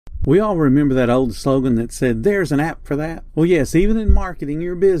We all remember that old slogan that said, "There's an app for that." Well, yes, even in marketing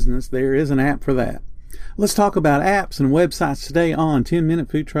your business, there is an app for that. Let's talk about apps and websites today on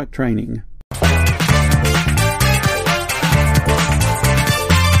 10-Minute Food Truck Training.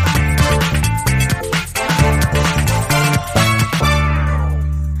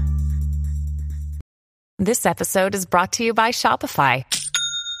 This episode is brought to you by Shopify.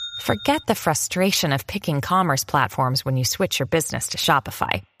 Forget the frustration of picking commerce platforms when you switch your business to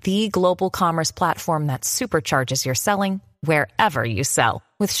Shopify, the global commerce platform that supercharges your selling wherever you sell.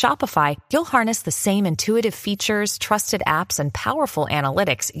 With Shopify, you'll harness the same intuitive features, trusted apps, and powerful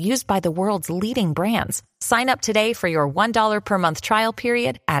analytics used by the world's leading brands. Sign up today for your $1 per month trial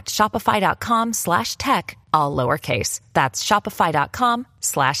period at shopify.com/tech, all lowercase. That's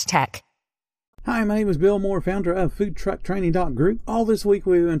shopify.com/tech. Hi, my name is Bill Moore, founder of foodtrucktraining.group. All this week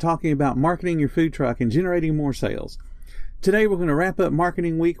we've been talking about marketing your food truck and generating more sales. Today we're going to wrap up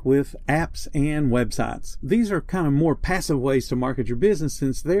Marketing Week with apps and websites. These are kind of more passive ways to market your business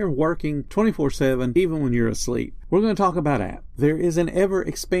since they're working 24/7 even when you're asleep. We're going to talk about apps. There is an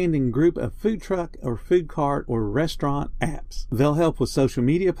ever-expanding group of food truck or food cart or restaurant apps. They'll help with social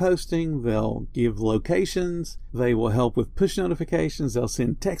media posting. They'll give locations. They will help with push notifications. They'll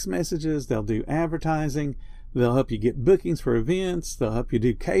send text messages. They'll do advertising. They'll help you get bookings for events. They'll help you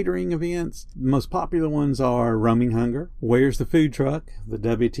do catering events. The most popular ones are Roaming Hunger, Where's the Food Truck, the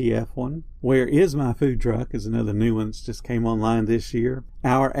WTF one. Where is My Food Truck is another new one that just came online this year.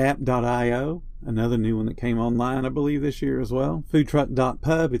 OurApp.io, another new one that came online, I believe, this year as well.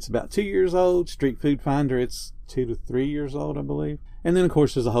 Foodtruck.pub, it's about 2 years old. Street Food Finder, it's 2 to 3 years old, I believe. And then, of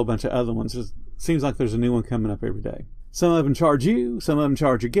course, there's a whole bunch of other ones. It seems like there's a new one coming up every day. Some of them charge you, some of them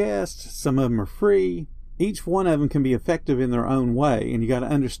charge your guests, some of them are free. Each one of them can be effective in their own way, and you got to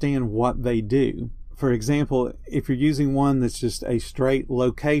understand what they do. For example, if you're using one that's just a straight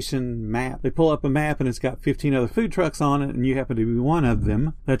location map, they pull up a map and it's got 15 other food trucks on it and you happen to be one of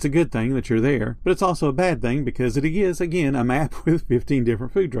them. That's a good thing that you're there, but it's also a bad thing because it is, again, a map with 15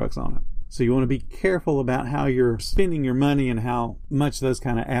 different food trucks on it. So you want to be careful about how you're spending your money and how much those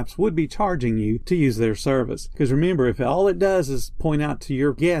kind of apps would be charging you to use their service. Because remember, if all it does is point out to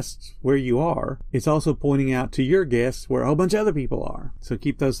your guests where you are, it's also pointing out to your guests where a whole bunch of other people are. So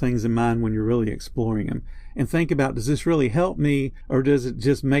keep those things in mind when you're really exploring them. And think about, does this really help me or does it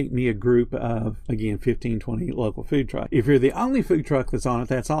just make me a group of, again, 15, 20 local food trucks? If you're the only food truck that's on it,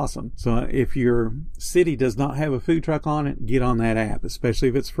 that's awesome. So if your city does not have a food truck on it, get on that app, especially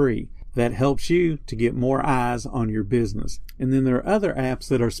if it's free. That helps you to get more eyes on your business. And then there are other apps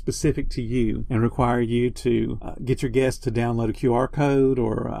that are specific to you and require you to get your guests to download a QR code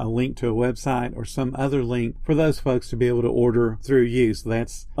or a link to a website or some other link for those folks to be able to order through you. So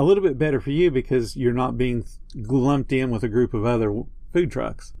that's a little bit better for you because you're not being lumped in with a group of other food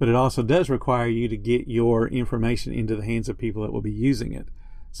trucks. But it also does require you to get your information into the hands of people that will be using it.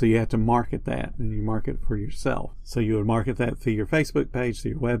 So you have to market that, and you market it for yourself. So you would market that through your Facebook page,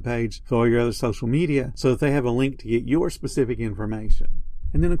 through your web page, through all your other social media, so that they have a link to get your specific information.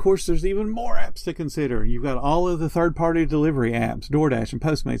 And then, of course, there's even more apps to consider. You've got all of the third-party delivery apps, DoorDash and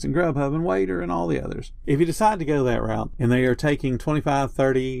Postmates and Grubhub and Waiter and all the others. If you decide to go that route, and they are taking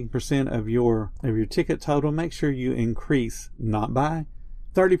 25-30% of your ticket total, make sure you increase, not by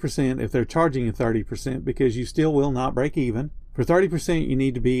 30% if they're charging you 30%, because you still will not break even. For 30%, you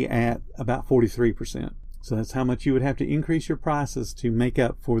need to be at about 43%. So that's how much you would have to increase your prices to make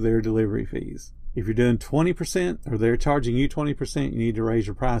up for their delivery fees. If you're doing 20% or they're charging you 20%, you need to raise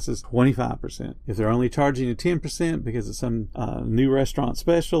your prices 25%. If they're only charging you 10% because it's some new restaurant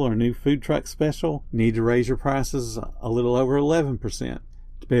special or new food truck special, you need to raise your prices a little over 11%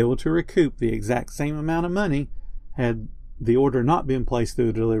 to be able to recoup the exact same amount of money had the order not been placed through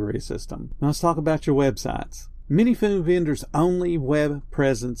a delivery system. Now let's talk about your websites. Many food vendors' only web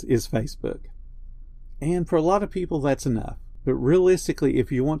presence is Facebook. And for a lot of people, that's enough. But realistically,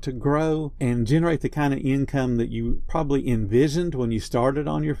 if you want to grow and generate the kind of income that you probably envisioned when you started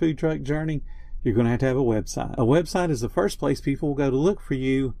on your food truck journey, you're going to have a website. A website is the first place people will go to look for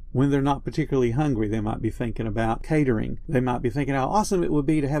you when they're not particularly hungry. They might be thinking about catering. They might be thinking how awesome it would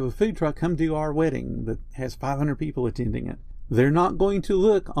be to have a food truck come do our wedding that has 500 people attending it. They're not going to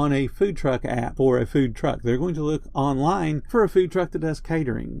look on a food truck app for a food truck. They're going to look online for a food truck that does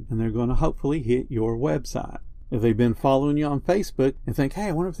catering, and they're going to hopefully hit your website. If they've been following you on Facebook and think, hey,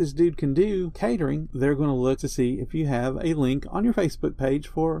 I wonder if this dude can do catering, they're going to look to see if you have a link on your Facebook page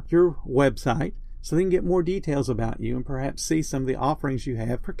for your website so they can get more details about you and perhaps see some of the offerings you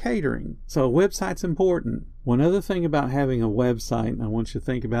have for catering. So a website's important. One other thing about having a website, and I want you to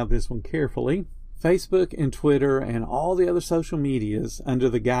think about this one carefully, Facebook and Twitter and all the other social medias, under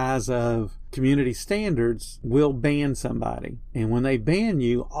the guise of community standards, will ban somebody. And when they ban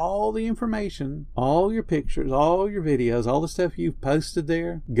you, all the information, all your pictures, all your videos, all the stuff you've posted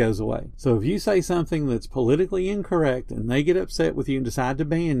there goes away. So if you say something that's politically incorrect and they get upset with you and decide to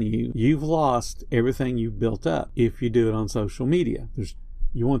ban you, you've lost everything you've built up if you do it on social media.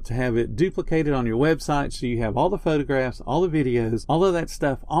 You want to have it duplicated on your website so you have all the photographs, all the videos, all of that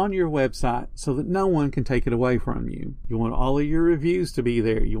stuff on your website so that no one can take it away from you. You want all of your reviews to be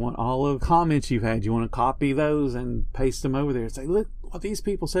there. You want all of the comments you've had. You want to copy those and paste them over there and say, look what these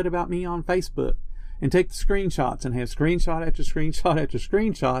people said about me on Facebook. And take the screenshots and have screenshot after screenshot after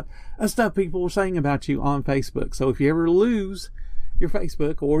screenshot of stuff people were saying about you on Facebook. So if you ever lose your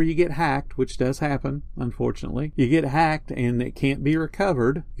Facebook, or you get hacked, which does happen, unfortunately, you get hacked and it can't be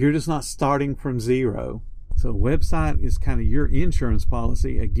recovered, you're just not starting from zero. So a website is kind of your insurance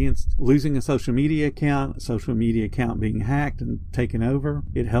policy against losing a social media account being hacked and taken over.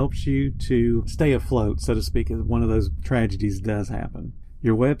 It helps you to stay afloat, so to speak, if one of those tragedies does happen.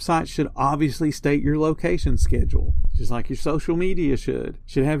 Your website should obviously state your location schedule, just like your social media should.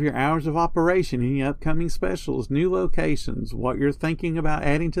 Should have your hours of operation, any upcoming specials, new locations, what you're thinking about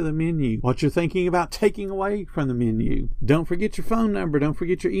adding to the menu, what you're thinking about taking away from the menu. Don't forget your phone number. Don't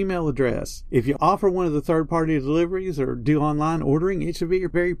forget your email address. If you offer one of the third-party deliveries or do online ordering, it should be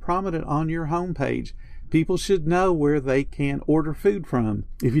very prominent on your homepage. People should know where they can order food from.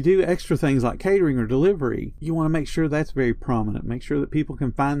 If you do extra things like catering or delivery, you want to make sure that's very prominent. Make sure that people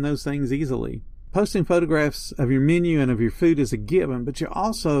can find those things easily. Posting photographs of your menu and of your food is a given, but you'll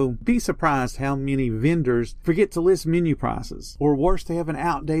also be surprised how many vendors forget to list menu prices. Or worse, they have an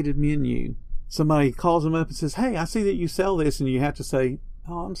outdated menu. Somebody calls them up and says, hey, I see that you sell this, and you have to say,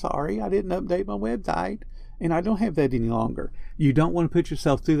 oh, I'm sorry, I didn't update my website, and I don't have that any longer. You don't want to put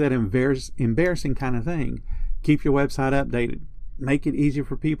yourself through that embarrassing kind of thing. Keep your website updated. Make it easier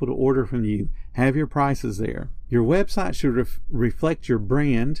for people to order from you. Have your prices there. Your website should reflect your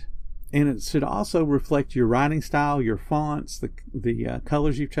brand, and it should also reflect your writing style, your fonts, the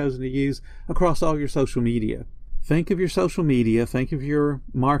colors you've chosen to use across all your social media. Think of your social media, think of your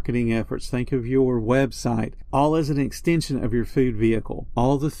marketing efforts, think of your website, all as an extension of your food vehicle.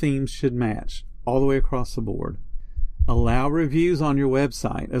 All the themes should match all the way across the board. Allow reviews on your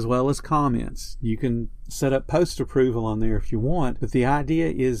website as well as comments. You can set up post approval on there if you want, but the idea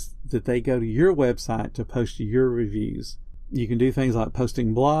is that they go to your website to post your reviews. You can do things like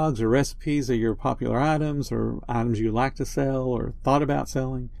posting blogs or recipes of your popular items or items you'd like to sell or thought about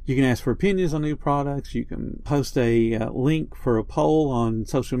selling. You can ask for opinions on new products. You can post a link for a poll on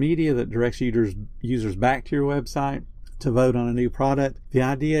social media that directs users back to your website to vote on a new product. The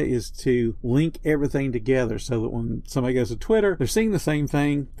idea is to link everything together so that when somebody goes to Twitter, they're seeing the same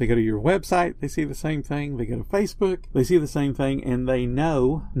thing. They go to your website, they see the same thing. They go to Facebook, they see the same thing, and they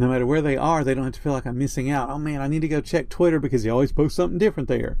know no matter where they are, they don't have to feel like I'm missing out. Oh man, I need to go check Twitter because you always post something different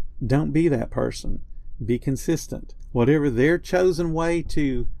there. Don't be that person. Be consistent. Whatever their chosen way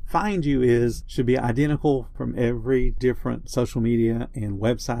to find you should be identical from every different social media and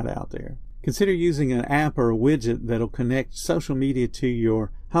website out there. Consider using an app or a widget that'll connect social media to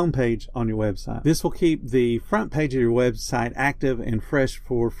your homepage on your website. This will keep the front page of your website active and fresh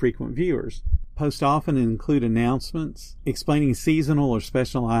for frequent viewers. Post often and include announcements explaining seasonal or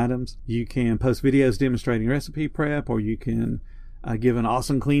special items. You can post videos demonstrating recipe prep, or you can give an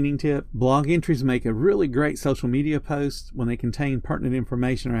awesome cleaning tip. Blog entries make a really great social media post when they contain pertinent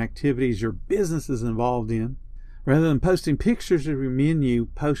information or activities your business is involved in. Rather than posting pictures of your menu,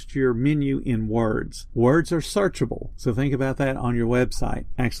 post your menu in words. Words are searchable, so think about that on your website.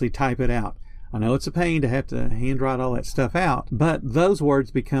 Actually type it out. I know it's a pain to have to handwrite all that stuff out, but those words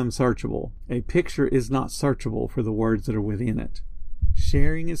become searchable. A picture is not searchable for the words that are within it.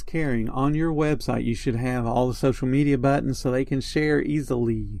 Sharing is caring. On your website, you should have all the social media buttons so they can share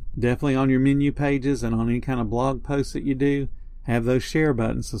easily. Definitely on your menu pages and on any kind of blog posts that you do, have those share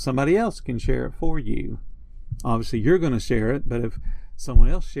buttons so somebody else can share it for you. Obviously, you're going to share it, but if someone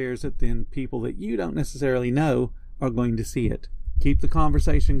else shares it, then people that you don't necessarily know are going to see it. Keep the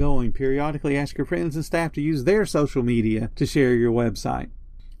conversation going. Periodically ask your friends and staff to use their social media to share your website.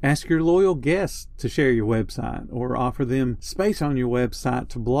 Ask your loyal guests to share your website, or offer them space on your website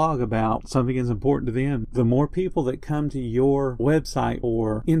to blog about something that's important to them. The more people that come to your website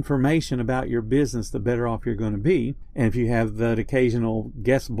for information about your business, the better off you're going to be. And if you have that occasional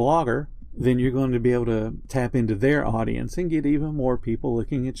guest blogger, then you're going to be able to tap into their audience and get even more people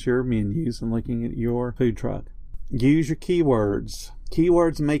looking at your menus and looking at your food truck. Use your keywords.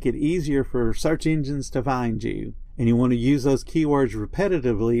 Keywords make it easier for search engines to find you, and you want to use those keywords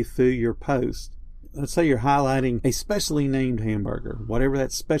repetitively through your post. let's say you're highlighting a specially named hamburger, whatever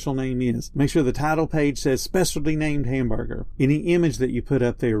that special name is. Make sure the title page says specialty named hamburger. Any image that you put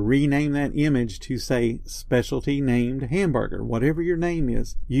up there, rename that image to say specialty named hamburger. Whatever your name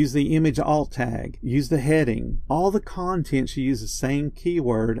is, use the image alt tag, use the heading. All the content should use the same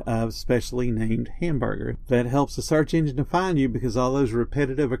keyword of specially named hamburger. That helps the search engine to find you, because all those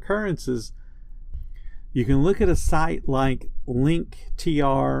repetitive occurrences. You can look at a site like linktr.ee,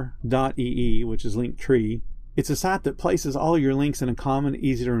 which is Linktree. It's a site that places all your links in a common,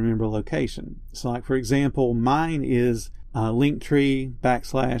 easy to remember location. So like, for example, mine is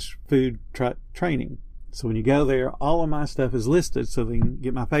Linktree/food truck training. So when you go there, all of my stuff is listed, so they can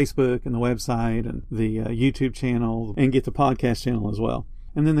get my Facebook and the website and the YouTube channel and get the podcast channel as well.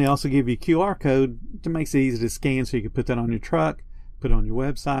 And then they also give you a QR code that makes it easy to scan, so you can put that on your truck, put it on your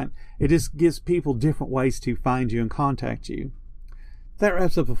website. It just gives people different ways to find you and contact you. That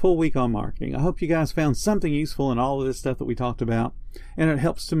wraps up a full week on marketing. I hope you guys found something useful in all of this stuff that we talked about, and it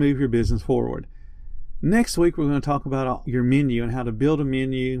helps to move your business forward. Next week, we're going to talk about your menu and how to build a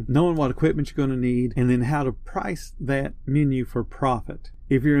menu, knowing what equipment you're going to need, and then how to price that menu for profit.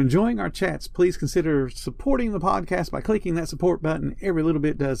 If you're enjoying our chats, please consider supporting the podcast by clicking that support button. Every little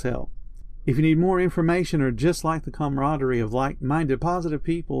bit does help. If you need more information or just like the camaraderie of like-minded positive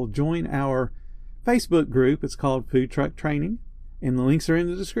people, join our Facebook group. It's called Food Truck Training, and the links are in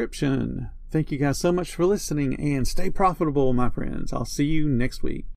the description. Thank you guys so much for listening, and stay profitable, my friends. I'll see you next week.